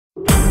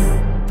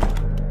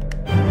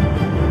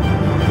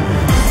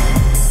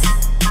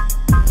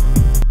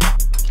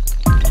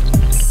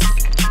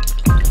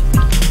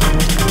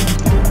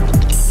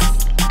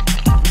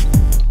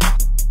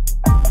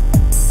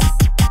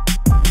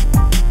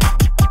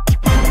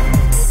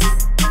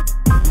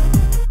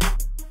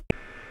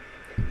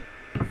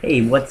Hey,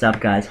 what's up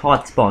guys,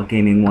 Hotspot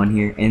Gaming 1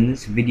 here. In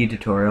this video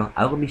tutorial,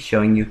 I will be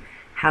showing you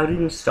how to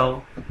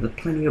install the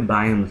Plenty of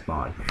Biomes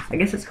mod. I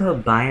guess it's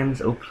called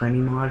Biomes O Plenty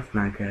Mod for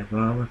Minecraft.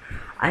 Well,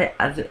 I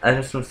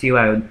just don't see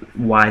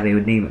why they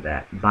would name it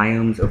that.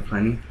 Biomes O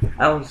Plenty.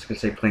 I was just going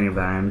to say Plenty of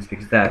Biomes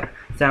because that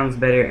sounds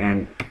better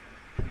you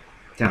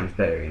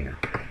know.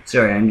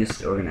 Sorry, I'm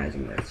just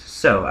organizing this.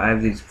 So, I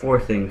have these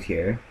 4 things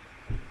here.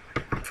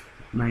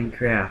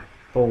 Minecraft,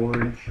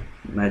 Forge,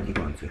 Magic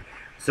Launcher.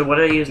 So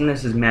what I use in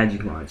this is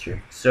Magic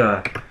Launcher.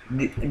 So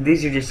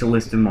these are just a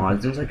list of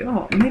mods, and it's like,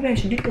 oh, maybe I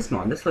should do this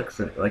mod. This looks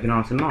like an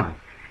awesome mod.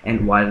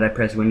 And why did I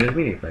press Windows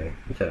Media Player?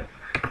 So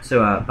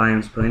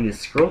Biomes Plenty,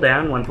 just scroll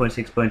down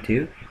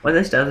 1.6.2. What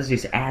this does is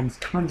just adds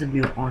tons of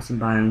new awesome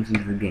biomes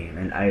into the game,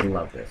 and I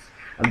love this.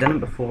 I've done it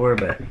before,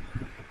 but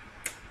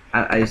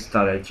I just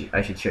thought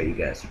I should show you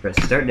guys. So press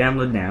Start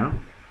Download Now.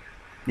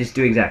 Just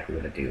do exactly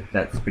what I do.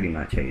 That's pretty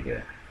much how you do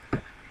it.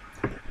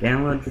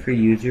 Download for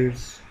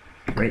users.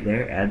 Right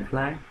there, ad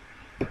flag.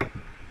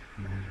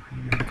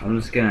 I'm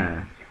just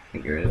gonna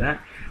get rid of that.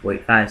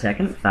 Wait 5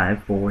 seconds.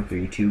 5, 4,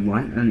 3, 2,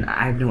 1. And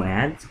I have no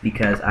ads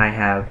because I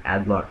have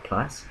AdBlock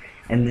Plus.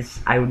 And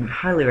this, I would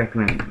highly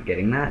recommend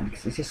getting that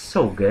because it's just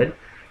so good.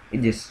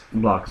 It just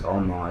blocks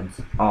all mods,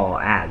 all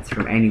ads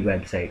from any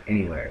website,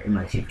 anywhere,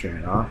 unless you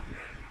turn it off.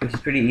 Which is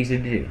pretty easy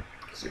to do.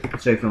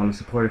 So if you want to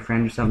support a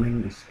friend or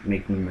something, just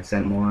make them a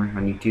cent more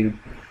on YouTube,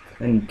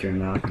 then you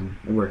turn it off and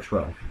it works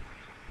well.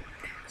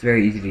 It's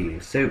very easy to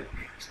use. So,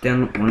 just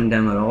want to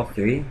download all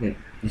 3.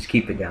 Just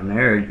keep it down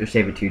there, or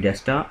save it to your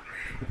desktop.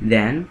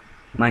 Then,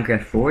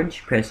 Minecraft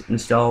Forge, press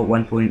install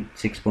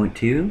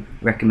 1.6.2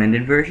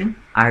 recommended version.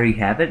 I already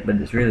have it, but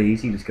it's really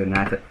easy. Just go to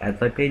the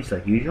AdFlight page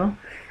like usual.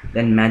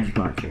 Then Magic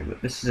Launcher. But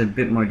this is a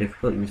bit more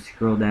difficult. You just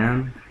scroll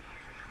down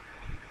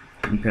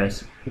and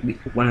press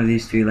one of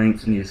these 3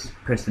 links, and you just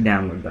press the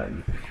download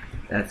button.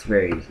 That's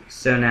very easy.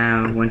 So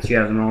now, once you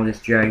have them all,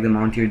 just drag them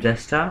onto your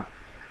desktop.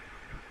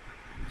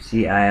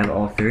 See, I have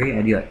all 3.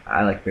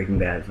 I like Breaking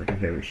Bad. It's like my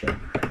favorite show.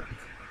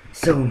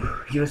 So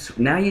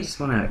now you just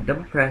want to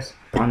double press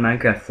on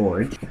Minecraft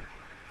Forge,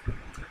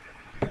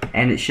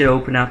 and it should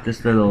open up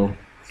this little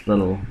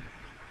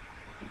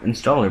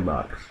installer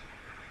box.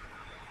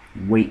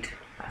 Wait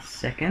a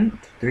second.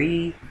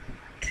 3,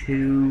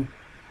 2,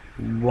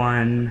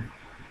 1.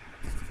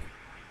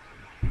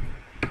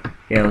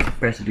 Okay, let's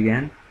press it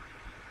again.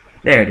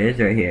 There it is,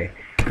 right here.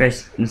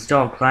 Press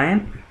Install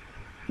Client.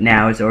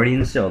 Now it's already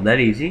installed. That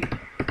easy.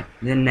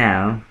 Then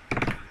now,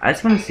 I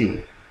just want to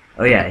see.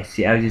 Oh yeah,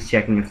 see, I was just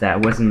checking if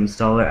that was an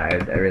installer. I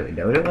really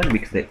doubt it was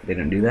because they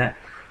don't do that.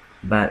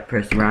 But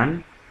press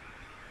Run.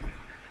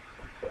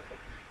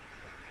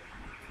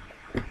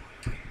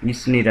 You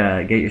just need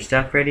to get your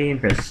stuff ready and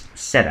press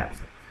Setup.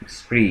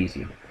 It's pretty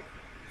easy.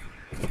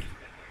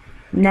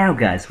 Now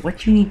guys,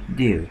 what you need to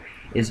do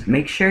is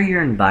make sure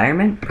your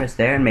environment, press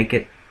there and make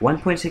it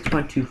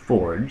 1.6.2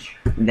 Forge.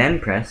 Then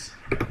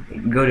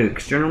go to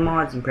External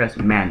Mods and press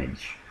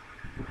Manage.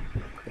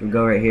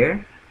 Go right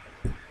here.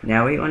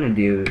 Now what you want to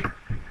do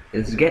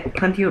is get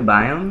Plenty of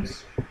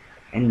Biomes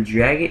and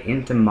drag it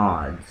into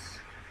mods.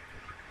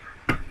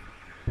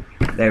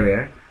 There we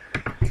are.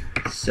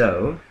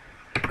 So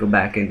go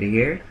back into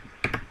here,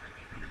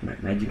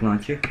 Magic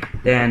Launcher.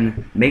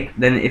 Then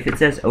if it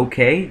says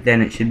OK,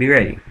 then it should be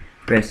ready.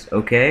 Press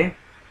OK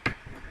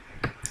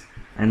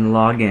and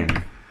log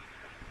in.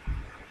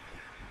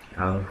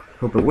 I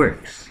hope it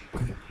works.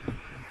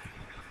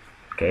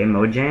 Okay,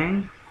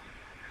 Mojang.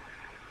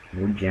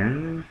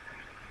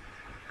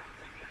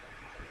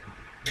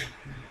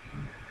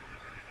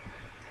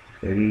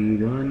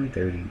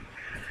 31:30.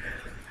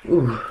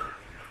 Ooh.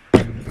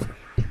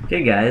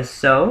 Okay, guys.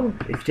 So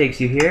if it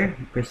takes you here,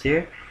 press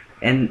here,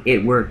 and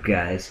it worked,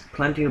 guys.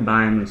 Plenty of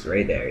Biomes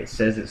right there. It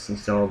says it's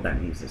installed.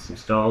 That means it's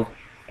installed,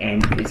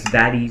 and it's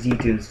that easy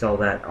to install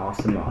that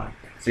awesome mod.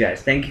 So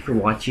guys, thank you for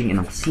watching, and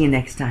I'll see you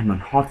next time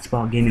on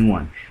Hotspot Gaming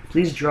 1.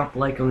 Please drop a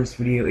like on this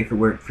video if it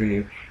worked for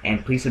you,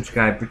 and please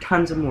subscribe for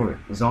tons of more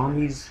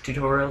zombies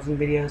tutorials and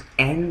videos,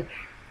 and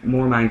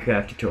more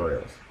Minecraft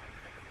tutorials.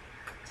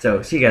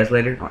 So, see you guys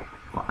later.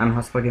 I'm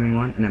Hotspot Gaming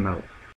 1, and I'm out.